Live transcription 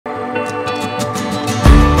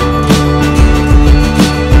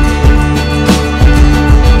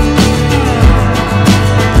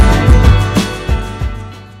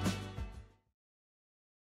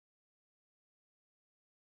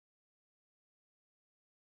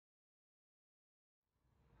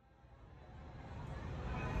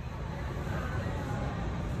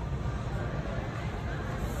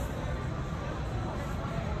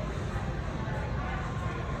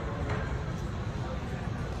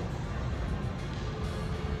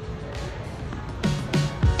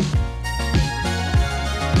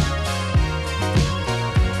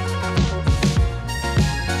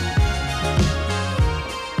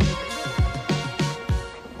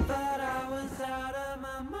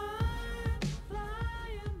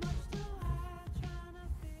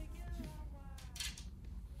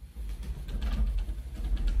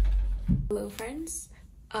Hello friends,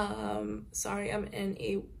 sorry I'm in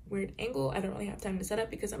a weird angle. I don't really have time to set up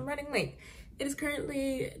because I'm running late. It is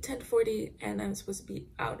currently 10:40 and I'm supposed to be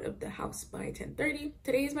out of the house by 10:30.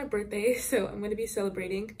 Today is my birthday, so I'm going to be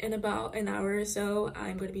celebrating. In about an hour or so,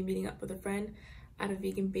 I'm going to be meeting up with a friend at a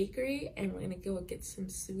vegan bakery and we're going to go get some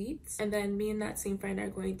sweets. And then me and that same friend are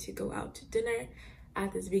going to go out to dinner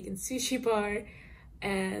at this vegan sushi bar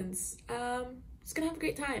and just gonna have a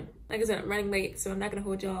great time. Like I said, I'm running late, so I'm not gonna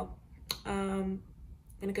hold y'all. I'm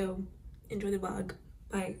gonna go enjoy the vlog.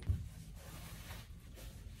 Bye.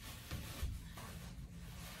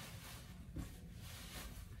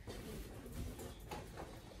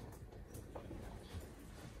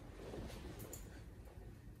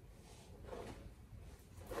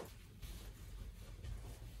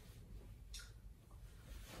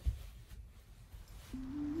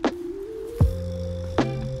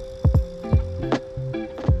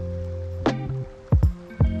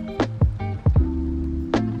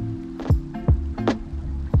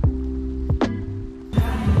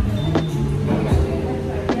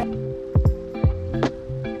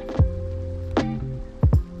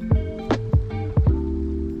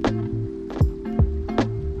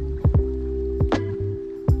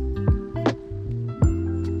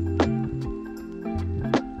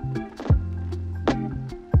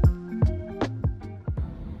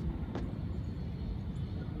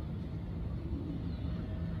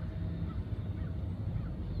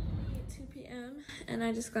 And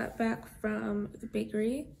I just got back from the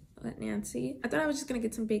bakery at Nancy. I thought I was just gonna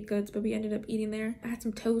get some baked goods, but we ended up eating there. I had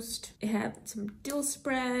some toast. It had some dill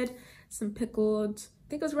spread, some pickled, I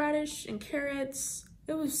think it was radish and carrots.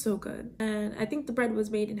 It was so good. And I think the bread was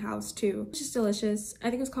made in-house too. It's just delicious. I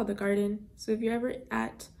think it was called The Garden. So if you're ever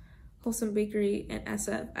at Wholesome Bakery in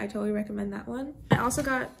SF, I totally recommend that one. I also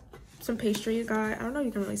got some pastry. I don't know if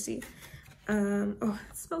you can really see. Oh,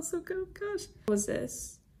 it smells so good, gosh. What was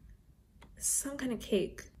this? Some kind of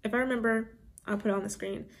cake. If I remember, I'll put it on the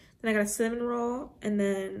screen. Then I got a cinnamon roll and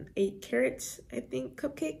then a carrot, I think,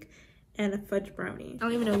 cupcake and a fudge brownie. I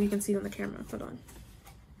don't even know if you can see it on the camera. Hold on.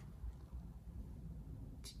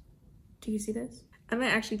 Do you see this? I'm gonna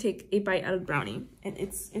actually take a bite out of the brownie and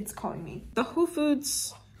it's calling me. The Whole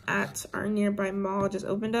Foods at our nearby mall just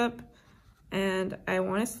opened up and I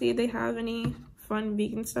want to see if they have any fun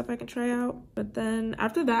vegan stuff I can try out. But then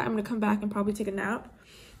after that, I'm gonna come back and probably take a nap.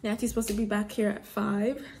 Nancy's supposed to be back here at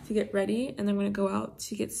 5 to get ready, and then I'm gonna go out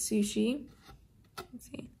to get sushi. Let's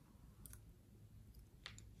see.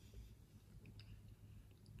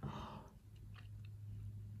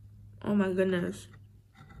 Oh my goodness.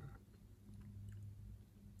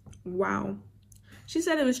 Wow. She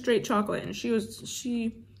said it was straight chocolate, and she was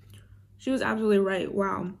absolutely right.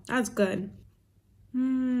 Wow, that's good.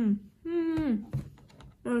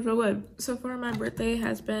 That was so good. So far, my birthday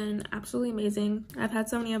has been absolutely amazing. I've had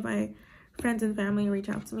so many of my friends and family reach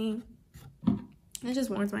out to me. It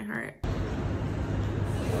just warms my heart.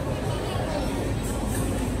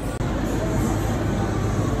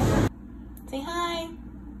 Say hi.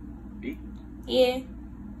 Me? Yeah.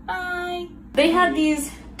 Hi. They had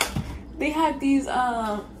these,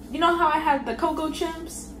 you know how I had the Cocoa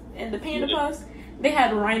Chimps and the Panda Puffs? They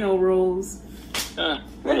had rhino rolls.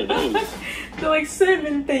 What are those? They're like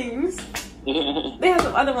cinnamon things. They have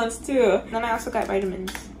some other ones too. Then I also got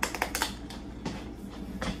vitamins.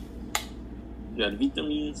 You got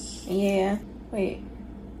vitamins? Yeah. Wait.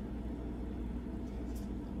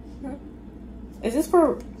 Is this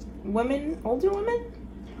for women, older women?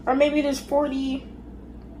 Or maybe there's 40?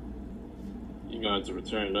 You're gonna have to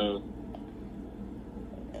return those.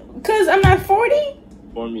 Cause I'm not 40?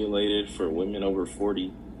 Formulated for women over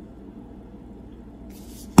 40.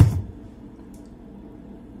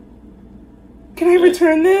 Can I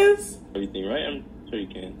return this? Everything right? I'm sure you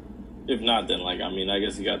can. If not, then I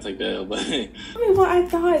guess you gotta take the L, but I mean, well, I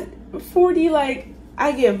thought 40, like,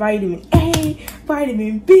 I get vitamin A,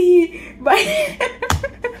 vitamin B,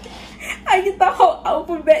 I get the whole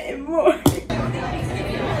alphabet and more.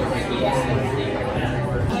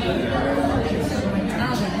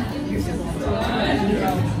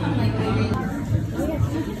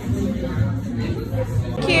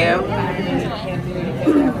 Cute.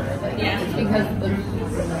 Because the would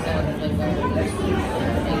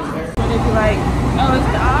it be like, oh, is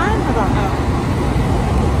it on? I don't know.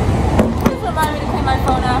 Just remind me to clean my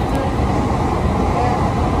phone after.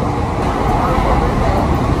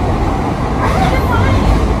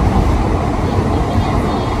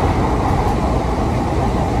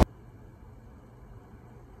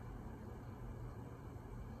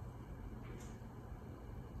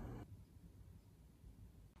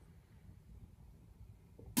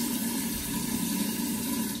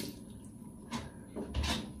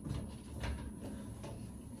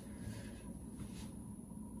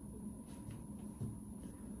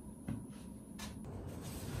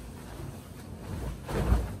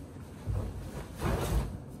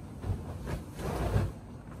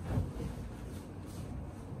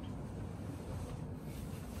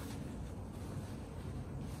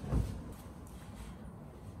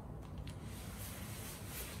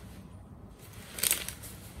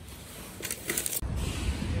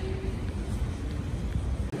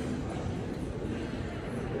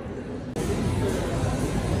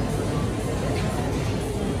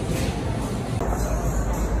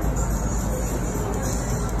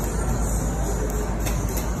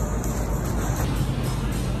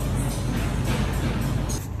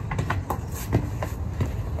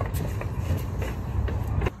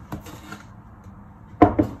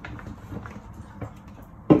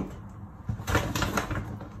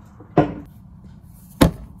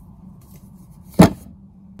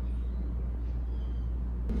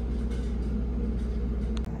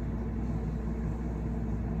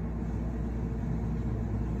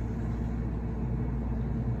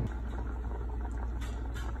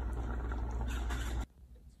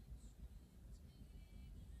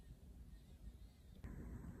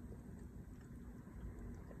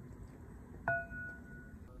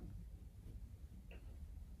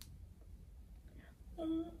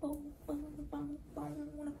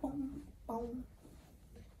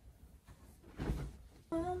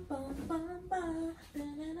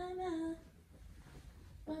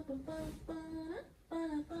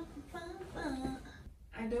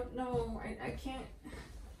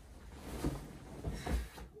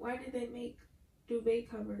 did they make duvet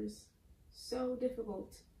covers so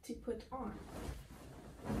difficult to put on?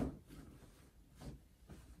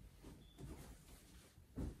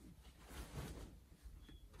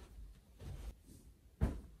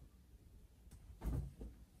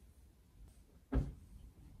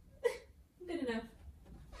 Good enough.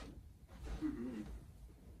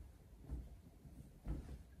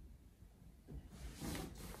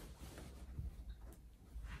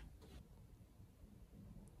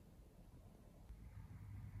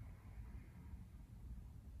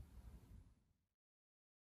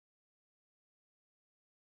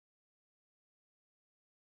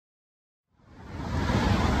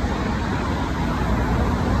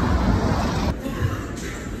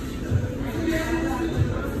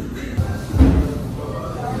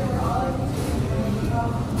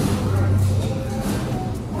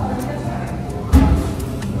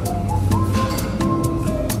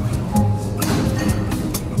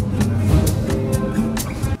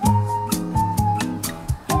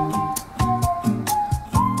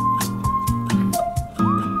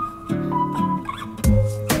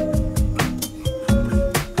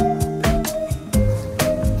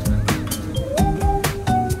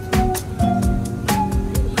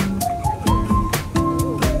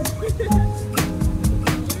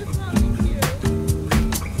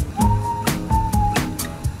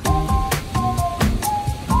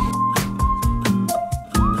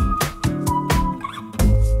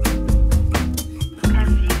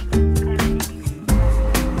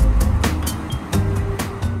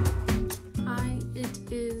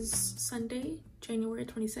 Sunday, January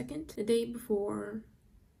 22nd, the day before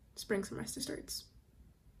spring semester starts.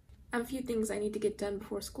 I have a few things I need to get done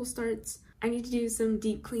before school starts. I need to do some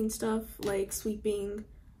deep clean stuff like sweeping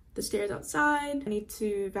the stairs outside. I need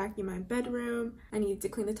to vacuum my bedroom. I need to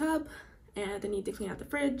clean the tub, and I need to clean out the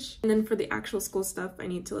fridge. And then for the actual school stuff, I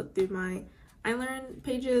need to look through my iLearn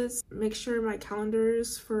pages, make sure my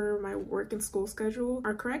calendars for my work and school schedule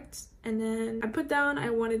are correct. And then I put down I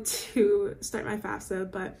wanted to start my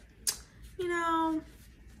FAFSA, but you know,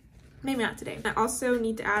 maybe not today. I also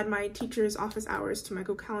need to add my teacher's office hours to my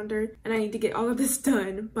Google Calendar, and I need to get all of this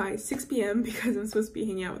done by 6 p.m. because I'm supposed to be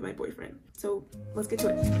hanging out with my boyfriend. So let's get to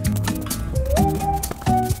it.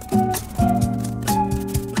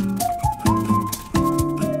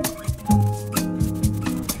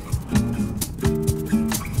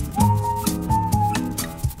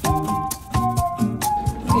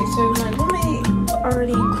 So my roommate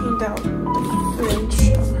already cleaned out the fridge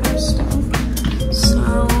of her stuff.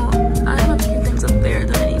 So I have a few things up there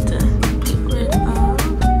that I need to get rid of.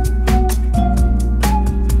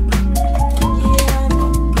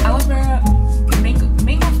 Yeah, aloe vera, mango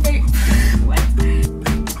flavor. What?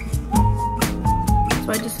 So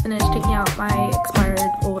I just finished taking out my expired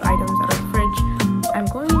old items out of the fridge. I'm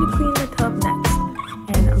going to clean the tub next,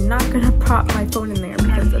 and I'm not gonna prop my phone in there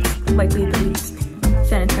because that's likely the least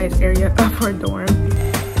sanitized area of our dorm.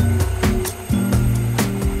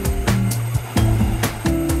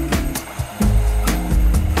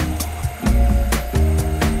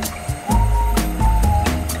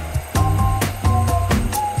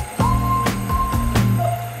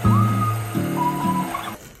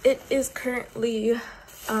 It is currently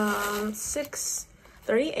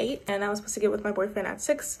 6:38, and I was supposed to get with my boyfriend at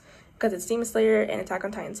 6 because it's Demon Slayer and Attack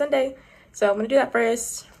on Titan Sunday. So I'm gonna do that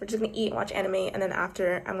first. We're just gonna eat and watch anime, and then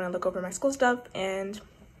after I'm gonna look over my school stuff, and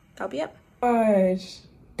that'll be it. Gosh,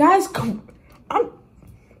 that's I'm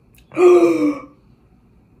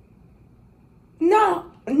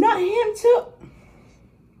not him too.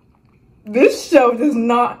 This show does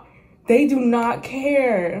not. They do not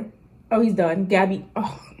care. Oh, he's done. Gabby.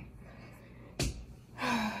 Oh.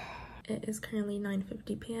 It is currently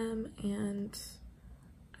 9:50 p.m. and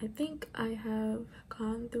I think I have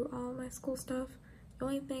gone through all my school stuff. The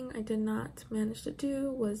only thing I did not manage to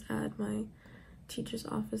do was add my teacher's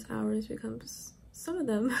office hours because some of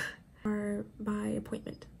them are by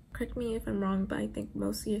appointment. Correct me if I'm wrong, but I think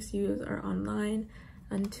most CSUs are online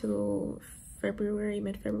until February,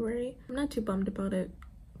 mid-February. I'm not too bummed about it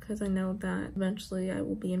because I know that eventually I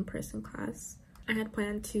will be in person class. I had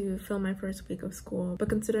planned to film my first week of school, but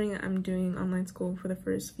considering I'm doing online school for the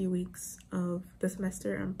first few weeks of the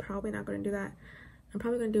semester, I'm probably not going to do that. I'm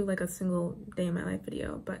probably going to do like a single day in my life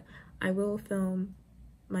video, but I will film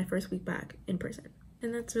my first week back in person.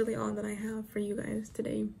 And that's really all that I have for you guys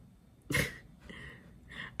today.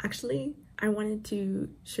 Actually, I wanted to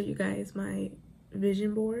show you guys my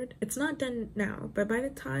vision board. It's not done now, but by the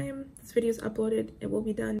time this video is uploaded, it will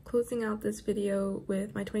be done. Closing out this video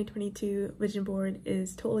with my 2022 vision board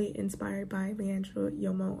is totally inspired by Leandra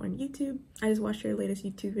Yomo on YouTube. I just watched her latest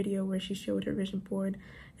YouTube video where she showed her vision board,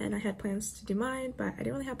 and I had plans to do mine, but I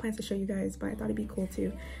didn't really have plans to show you guys, but I thought it'd be cool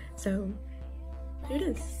too. So here it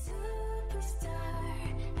is.